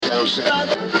This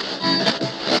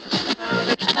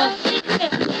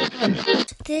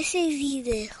is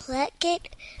the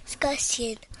Eclectic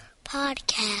Discussion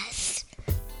Podcast.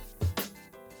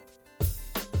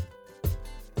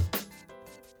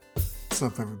 What's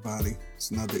up, everybody?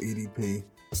 It's another EDP.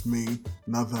 It's me.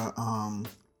 Another,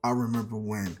 I remember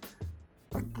when,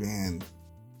 again,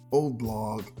 old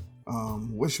blog,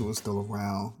 wish it was still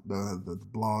around, the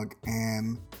blog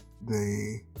and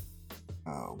the,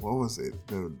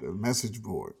 the message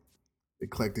board,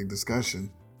 Eclectic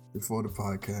Discussion, before the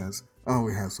podcast. Oh,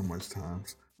 we had so much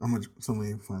times. So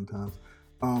many fun times.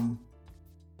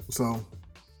 So,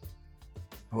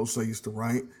 also used to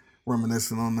write,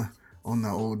 reminiscing on the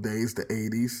old days, the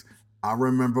 80s. I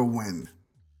remember when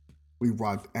we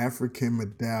rocked African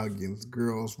medallions,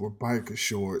 girls wore biker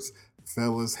shorts,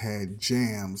 fellas had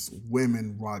jams,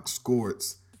 women rocked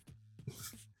skirts.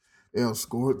 Yeah,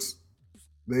 skirts.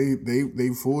 They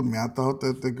fooled me. I thought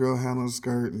that the girl had no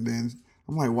skirt, and then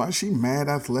I'm like, why is she mad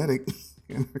athletic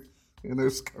in her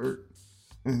skirt?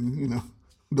 And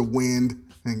the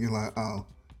wind, and you're like, oh, all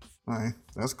right,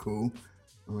 that's cool.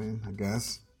 I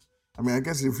guess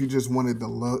if you just wanted the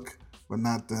look, but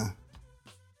not the.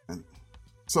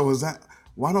 So is that,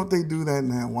 why don't they do that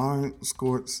now? Why aren't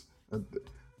skirts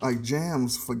like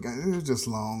jams? It was just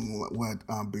long.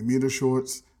 Bermuda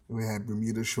shorts? We had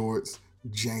Bermuda shorts,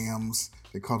 jams.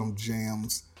 They called them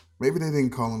jams. Maybe they didn't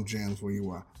call them jams where you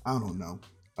were. I don't know.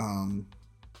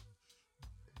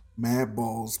 Mad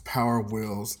Balls, Power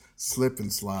Wheels, Slip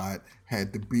and Slide,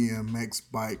 had the BMX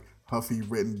bike, Huffy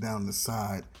written down the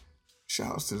side.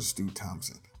 Shouts to the Stu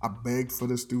Thompson. I begged for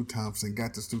the Stu Thompson,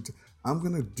 got the Stu.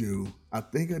 I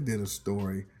think I did a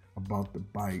story about the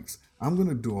bikes. I'm going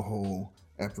to do a whole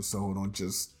episode on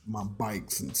just my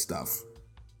bikes and stuff.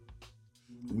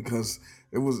 Because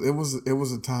it was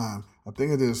a time. I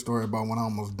think I did a story about when I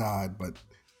almost died, but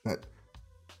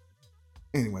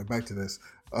anyway, back to this.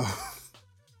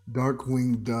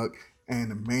 Darkwing Duck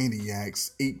and the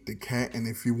Maniacs ate the cat, and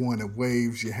if you wanted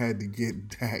waves, you had to get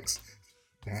Dax.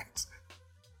 I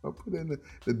put in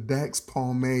the Dax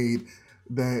pomade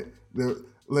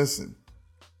listen,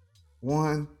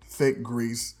 one, thick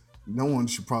grease. No one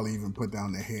should probably even put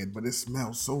down their head, but it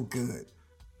smells so good.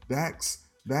 Dax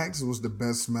was the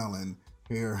best smelling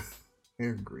hair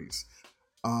grease.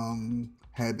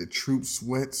 Had the troop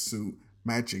sweatsuit,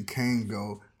 matching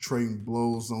Kango, trading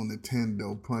blows on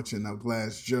Nintendo, punching out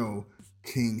Glass Joe,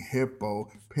 King Hippo,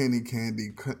 Penny Candy,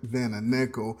 then a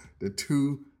nickel, the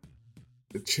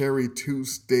cherry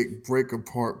 2-stick break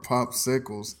apart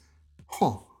popsicles.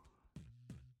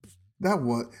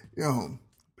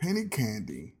 Penny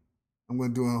Candy. I'm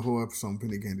going to do a whole episode on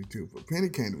Penny Candy too, but Penny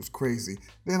Candy was crazy.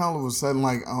 Then all of a sudden,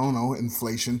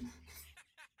 inflation.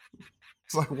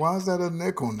 It's like, why is that a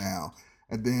nickel now?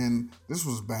 And then this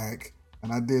was back,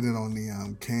 and I did it on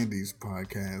the Candies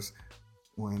podcast,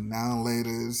 when Now and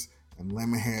Laters and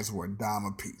Lemon Heads were a dime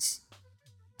a piece.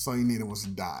 So all you needed was a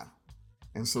dime.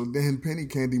 And so then Penny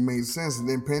Candy made sense, and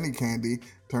then Penny Candy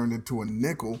turned into a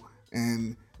nickel,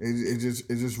 and it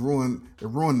just ruined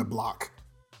the block.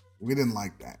 We didn't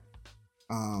like that.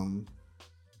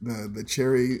 The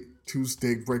cherry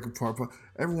 2-stick break apart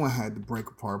everyone had the break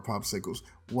apart popsicles.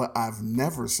 What I've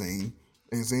never seen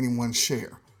is anyone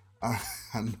share. I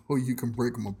know you can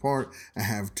break them apart and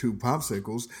have 2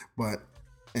 popsicles, but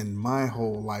in my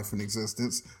whole life and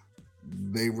existence,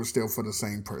 they were still for the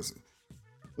same person.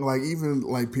 Like, even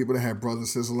like people that have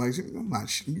brothers and sisters,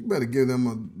 you better give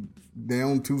them their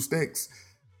own 2 sticks.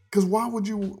 Because why would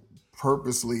you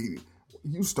purposely,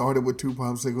 you started with 2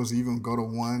 popsicles, you gonna go to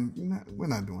 1? We're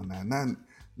not doing that. Not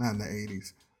in the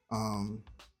 80s.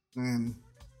 And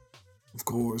of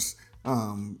course,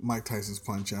 Mike Tyson's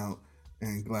Punch Out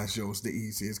and Glass Joe's the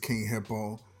easiest. King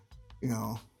Hippo,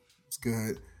 it's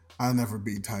good. I'll never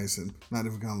beat Tyson. Not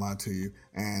even gonna lie to you.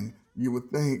 And you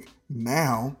would think,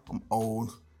 now I'm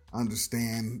old,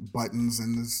 understand buttons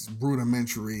and this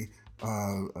rudimentary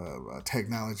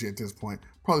technology at this point.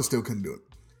 Probably still couldn't do it.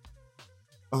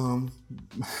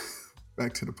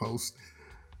 Back to the post.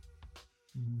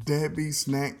 Debbie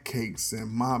snack cakes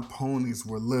and my ponies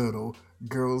were little.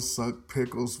 Girls sucked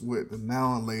pickles with the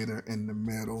Now and Later in the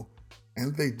middle.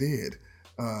 And they did.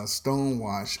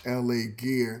 Stonewash, LA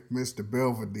Gear, Mr.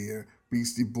 Belvedere,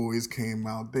 Beastie Boys came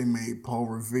out. They made Paul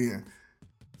Revere.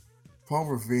 Paul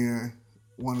Revere,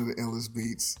 one of the illest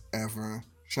beats ever.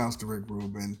 Shouts to Rick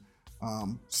Rubin.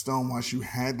 Stonewash, you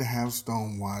had to have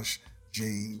Stonewash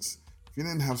jeans. If you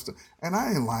didn't have and I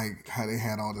didn't like how they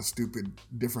had all the stupid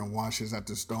different washes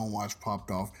after Stonewash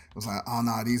popped off. It was like, oh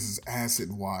no, these is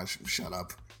acid wash. Shut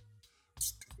up.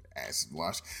 Stupid acid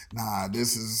wash. Nah,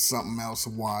 this is something else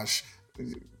wash.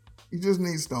 You just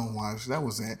need Stonewash. That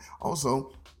was it.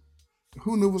 Also,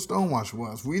 who knew what Stonewash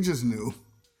was? We just knew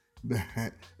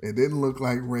that it didn't look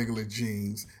like regular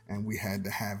jeans, and we had to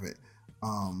have it.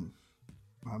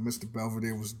 Mr.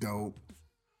 Belvedere was dope.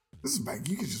 This is back.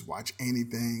 You could just watch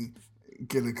anything,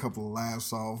 get a couple of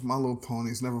laughs off. My Little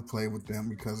Ponies, never played with them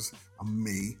because I'm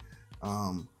me.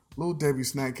 Little Debbie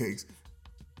Snack Cakes.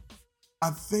 I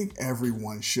think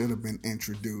everyone should have been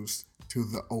introduced to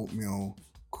the oatmeal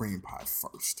cream pie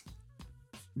first.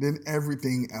 Then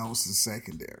everything else is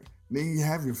secondary. Then you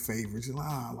have your favorites. You're like,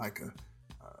 I like a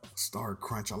Star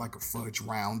Crunch. I like a fudge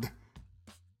round.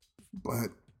 But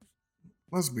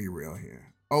let's be real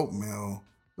here. The oatmeal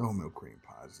cream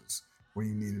pies is where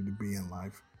you needed to be in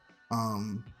life.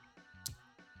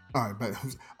 All right, but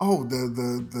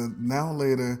the now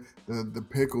later, the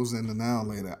pickles and the now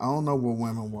later. I don't know what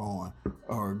women were on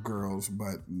or girls,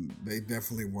 but they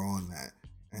definitely were on that,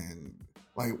 and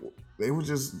like they would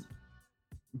just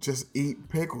eat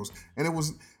pickles, and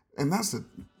that's it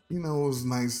was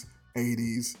nice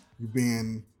 80s, you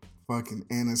being fucking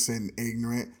innocent and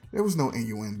ignorant. There was no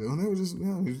innuendo, and it was just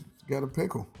you got a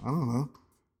pickle. I don't know,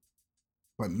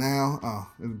 but now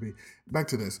it'll be back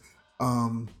to this.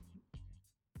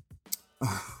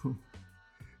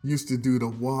 Used to do the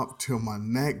walk till my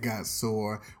neck got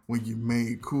sore when you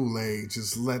made Kool-Aid,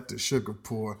 just let the sugar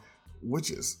pour,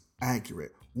 which is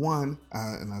accurate. One,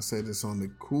 and I said this on the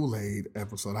Kool-Aid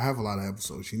episode. I have a lot of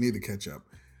episodes. You need to catch up.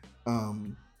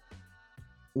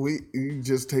 You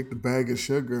just take the bag of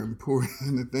sugar and pour it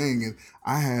in the thing, and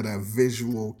I had a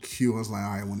visual cue. I was like,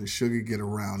 all right, when the sugar get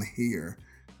around here,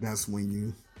 that's when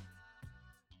you.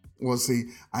 Well, see,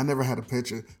 I never had a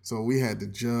pitcher, so we had the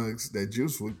jugs. That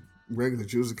regular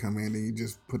juice would come in, and you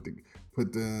just put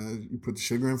the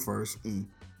sugar in first. I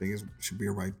think it should be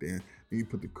right there. Then you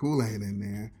put the Kool-Aid in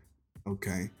there.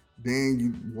 Okay. Then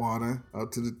you water up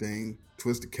to the thing,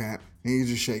 twist the cap, and you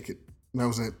just shake it. That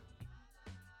was it.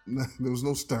 There was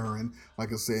no stirring,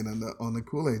 like I said on the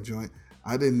Kool-Aid joint.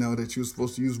 I didn't know that you were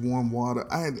supposed to use warm water.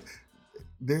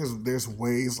 There's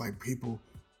ways like people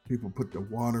put the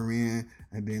water in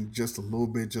and then just a little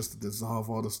bit just to dissolve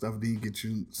all the stuff. Then you get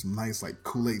you some nice like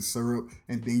Kool-Aid syrup,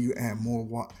 and then you add more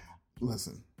water.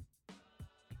 Listen,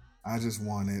 I just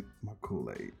wanted my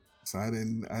Kool-Aid, so I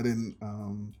didn't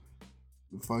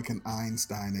fucking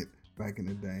Einstein it back in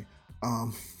the day.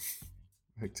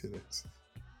 Back to this.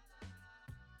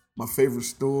 My favorite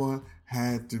store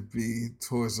had to be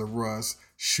Toys R Us.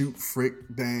 Shoot, frick,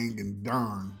 dang, and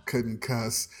darn. Couldn't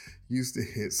cuss. Used to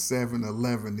hit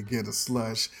 7-Eleven to get a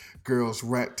slush. Girls,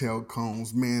 rat tail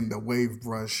combs. Men, the wave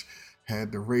brush.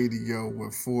 Had the radio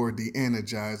with 4D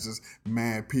energizers.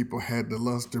 Mad people had the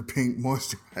luster pink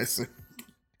moisturizer.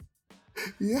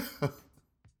 Yeah.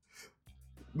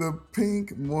 The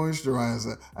pink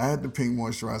moisturizer. I had the pink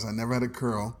moisturizer. I never had a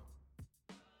curl.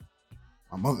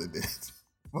 My mother did.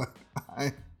 But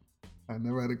I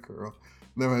never had a curl.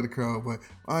 But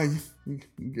you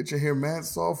get your hair mad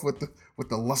soft with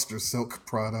the Luster Silk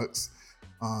products.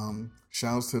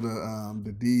 Shouts to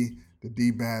the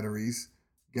D batteries.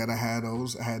 Gotta have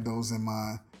those. I had those in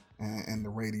the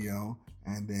radio,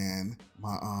 and then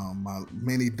my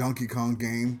mini Donkey Kong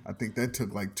game. I think that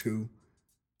took like 2.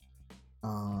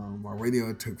 My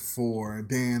radio took 4.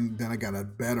 Then I got a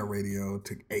better radio. It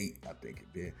took 8. I think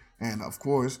it did. And of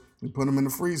course, we put them in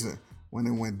the freezer when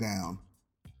it went down.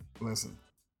 Listen,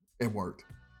 it worked.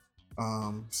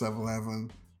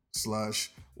 7-Eleven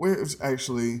slush. Where's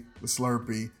actually the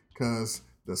Slurpee? Because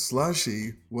the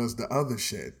slushy was the other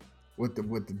shit with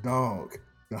the dog.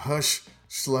 The hush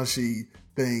slushy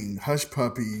thing. Hush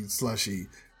puppy slushy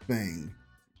thing.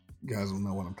 You guys don't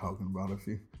know what I'm talking about if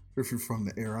you're from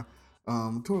the era.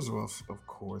 Toys R Us, of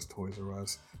course, Toys R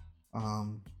Us.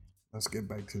 Let's get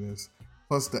back to this.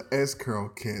 Plus the S-Curl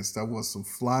kits, that was some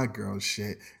fly girl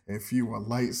shit. If you were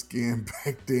light skinned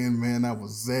back then, man, that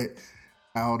was it.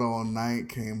 Out All Night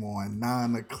came on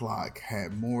 9 o'clock.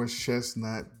 Had Morris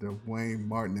Chestnut, Dwayne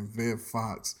Martin, and Viv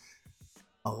Fox.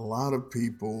 A lot of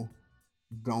people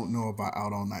don't know about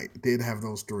Out All Night. It did have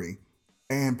those 3.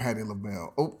 And Patti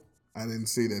LaBelle. Oh, I didn't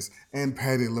see this. And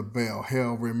Patti LaBelle.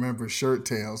 Hell, remember Shirt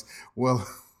Tails. Well,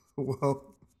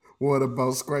 what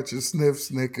about Scratch and Sniff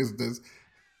Snickers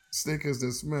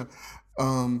that smell?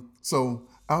 So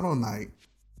Out All Night.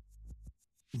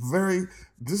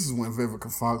 This is when Vivica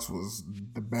Fox was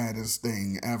the baddest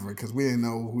thing ever, because we didn't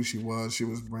know who she was. She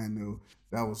was brand new.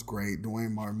 That was great.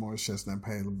 Dwayne Martin, Morris Chestnut,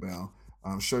 Patti LaBelle.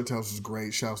 Shirt Tails was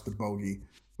great. Shouts to Bogey.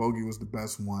 Bogey was the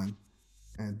best one.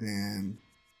 And then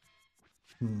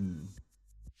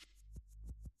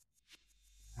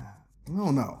I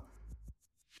don't know.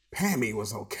 Pammy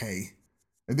was okay.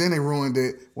 And then they ruined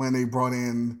it when they brought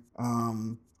in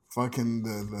fucking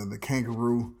the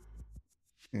kangaroo.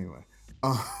 Anyway,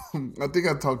 I think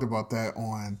I talked about that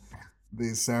on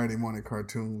the Saturday morning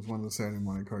cartoons, one of the Saturday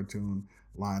morning cartoon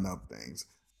lineup things.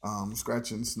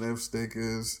 Scratch and sniff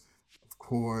stickers, of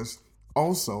course.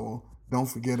 Also, don't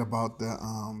forget about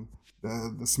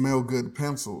the smell good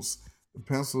pencils. The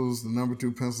pencils, the number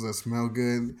 2 pencils that smell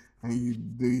good, and you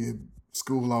do your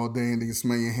school all day, and then you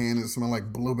smell your hand and it smell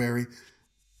like blueberry.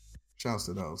 Shouts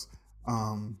to those.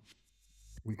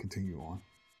 We continue on.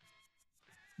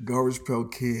 Garbage Pail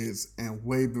Kids and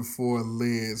way before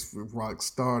lids with rock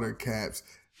starter caps,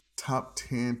 top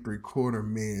 10 3/4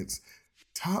 mids,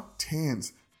 top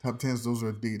 10s, those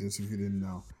are Adidas if you didn't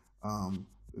know.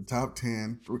 The top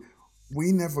 10,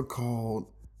 we never called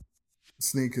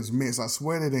sneakers mids. I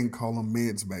swear they didn't call them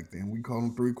mids back then. We called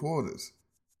them 3/4.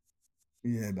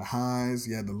 You had the highs,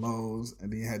 you had the lows,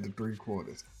 and then you had the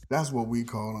 3/4. That's what we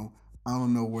call them. I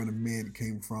don't know where the mid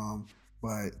came from,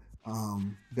 but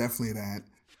definitely that.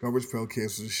 Garbage Pail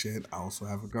Kids was shit. I also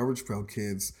have a Garbage Pail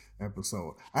Kids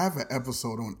episode. I have an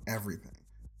episode on everything.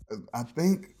 I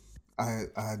think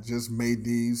I just made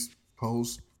these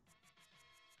posts,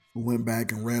 went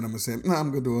back and read them and said, "No,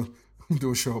 I'm gonna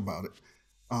do a show about it."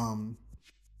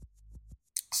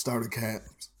 Starter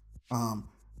caps.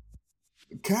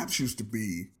 Caps used to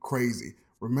be crazy.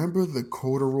 Remember the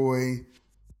corduroy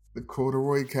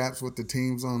caps with the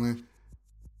teams on it?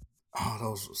 Oh,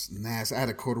 those was nasty. I had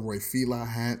a corduroy Fila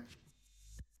hat.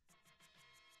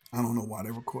 I don't know why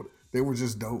they were they were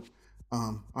just dope.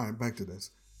 All right, back to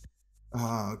this.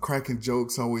 Cracking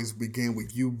jokes always began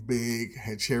with "You Big,"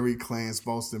 had Cherry Clans,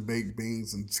 Boston Baked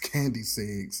Beans, and Candy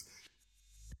Cigs.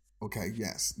 Okay,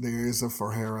 yes, there is a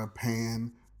Ferrera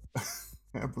Pan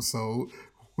episode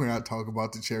where I talk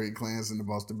about the Cherry Clans and the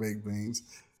Boston Baked Beans.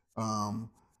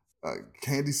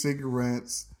 Candy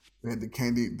cigarettes. We had the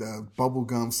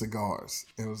bubblegum cigars.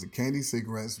 It was the candy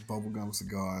cigarettes, bubblegum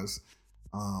cigars.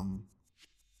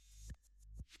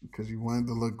 Because you wanted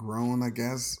to look grown, I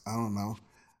guess. I don't know.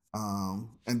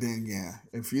 And then, yeah,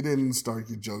 if you didn't start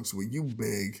your jokes with "You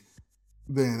Big,"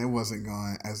 then it wasn't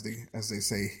going, as they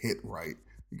say, hit right.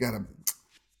 You gotta,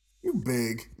 "You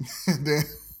big." And then,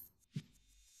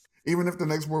 even if the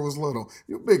next word was little,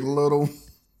 "You big little,"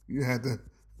 you had to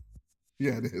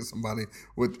hit somebody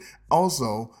with,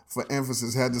 also, for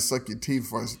emphasis, had to suck your teeth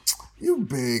first. "You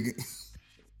big."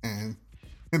 And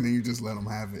then you just let them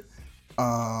have it.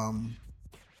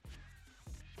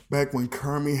 Back when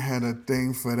Kermit had a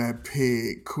thing for that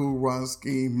pig, Kool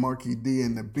Rock-Ski, Marky D,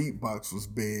 and the beatbox was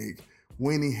big.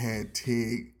 Winnie had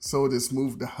Tig, so did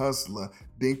Smooth the Hustler,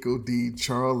 Dinko D,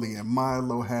 Charlie, and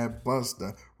Milo had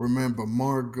Buster. Remember,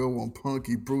 Margo and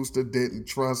Punky Brewster didn't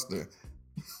trust her.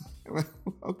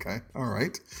 Okay, all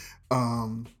right.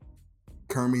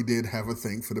 Kermit did have a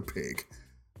thing for the pig.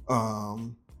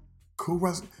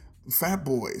 Fat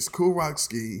Boys, Kool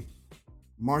Rock-Ski,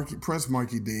 Prince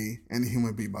Marky D, and the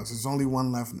Human Beatbox. There's only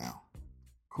one left now.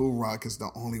 Kool Rock is the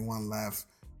only one left.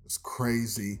 It's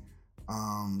crazy.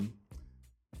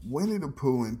 Winnie the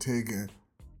Pooh and Tigger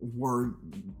were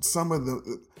some of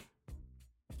the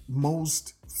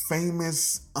most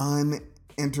famous,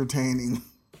 unentertaining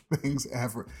things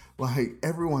ever. Like,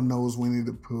 everyone knows Winnie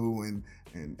the Pooh and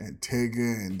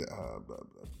Tigger and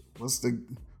what's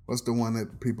the one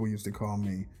that people used to call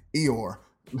me? Eeyore.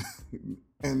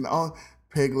 And all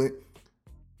Piglet.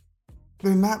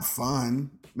 They're not fun.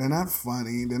 They're not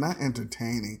funny. They're not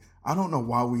entertaining. I don't know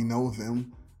why we know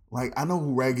them. Like, I know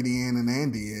who Raggedy Ann and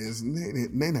Andy is, and they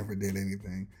never did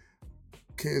anything.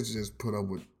 Kids just put up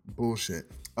with bullshit.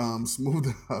 Smooth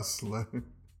the Hustler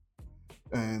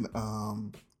and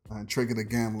Trigger the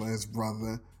Gambler, his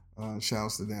brother.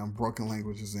 Shouts to them. Broken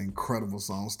Language is an incredible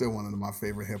song. Still one of my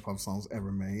favorite hip hop songs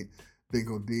ever made.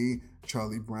 Dingo D,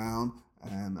 Charlie Brown,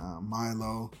 and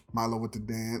Milo with the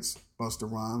Dance.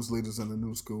 Busta Rhymes, Leaders in the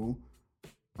New School.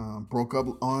 Broke up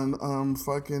on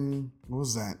fucking, what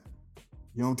was that?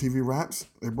 Young TV Raps.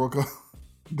 They broke up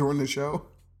during the show.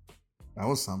 That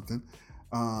was something.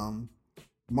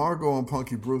 Margo and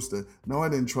Punky Brewster. No, I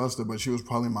didn't trust her, but she was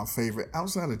probably my favorite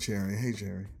outside of Cherry. Hey,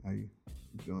 Cherry, how you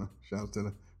doing? Shout out to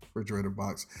the refrigerator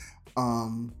box.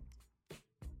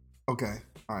 Okay,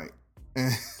 all right.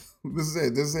 And this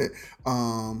is it.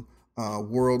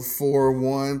 World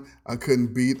 4-1. I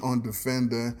couldn't beat on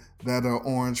Defender. That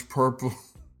orange purple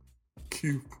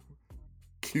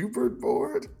Cubert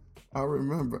board. I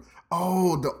remember.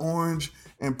 Oh, the orange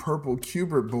and purple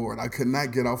Cubert board. I could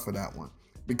not get off of that one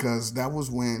because that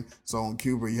was when, so on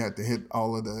Cubert, you had to hit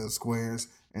all of the squares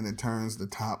and it turns the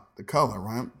color,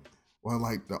 right? Well,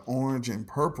 like the orange and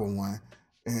purple one,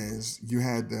 is you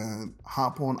had to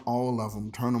hop on all of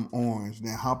them, turn them orange,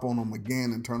 then hop on them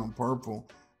again and turn them purple.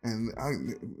 And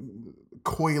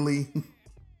Coily,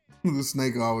 the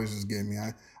snake always just get me.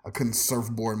 I couldn't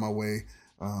surfboard my way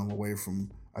away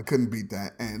from. I couldn't beat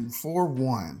that. And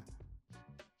 4-1,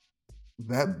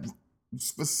 that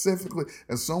specifically,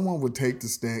 if someone would take the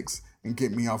sticks and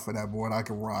get me off of that board, I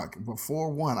could rock. But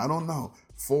 4-1, I don't know.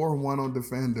 4-1 on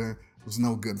Defender was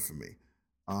no good for me.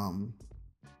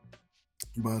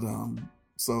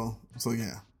 So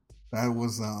yeah, that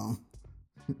was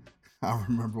I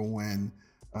remember when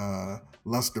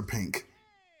Lester Pink.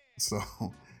 So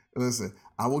listen,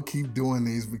 I will keep doing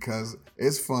these because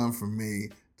it's fun for me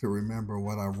to remember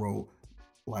what I wrote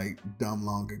like dumb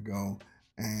long ago,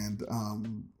 and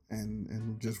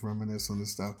just reminisce on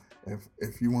this stuff.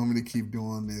 If you want me to keep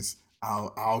doing this,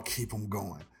 I'll keep them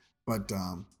going. But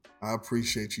I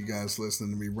appreciate you guys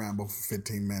listening to me ramble for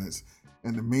 15 minutes.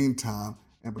 In the meantime,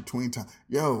 and between time,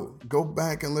 yo, go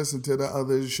back and listen to the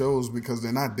other shows because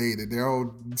they're not dated. They're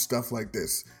all stuff like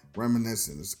this,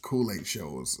 reminiscent. It's Kool-Aid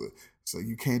shows, so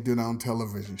you can't do that on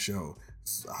television show.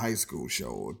 It's a high school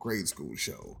show, a grade school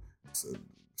show. It's a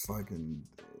fucking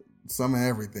some of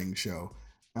everything show.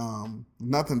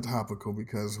 Nothing topical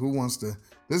because who wants to?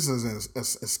 This is an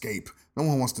escape. No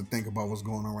one wants to think about what's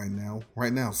going on right now.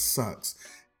 Right now sucks.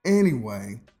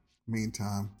 Anyway,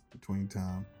 meantime, between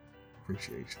time,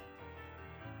 appreciation.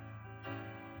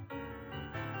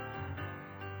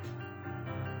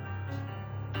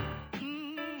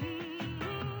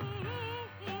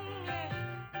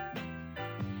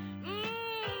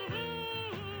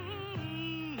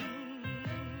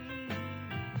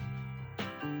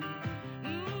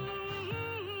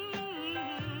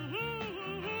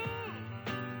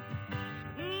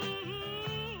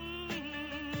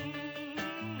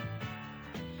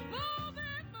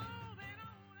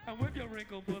 With your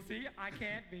wrinkled pussy, I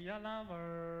can't be your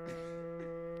lover.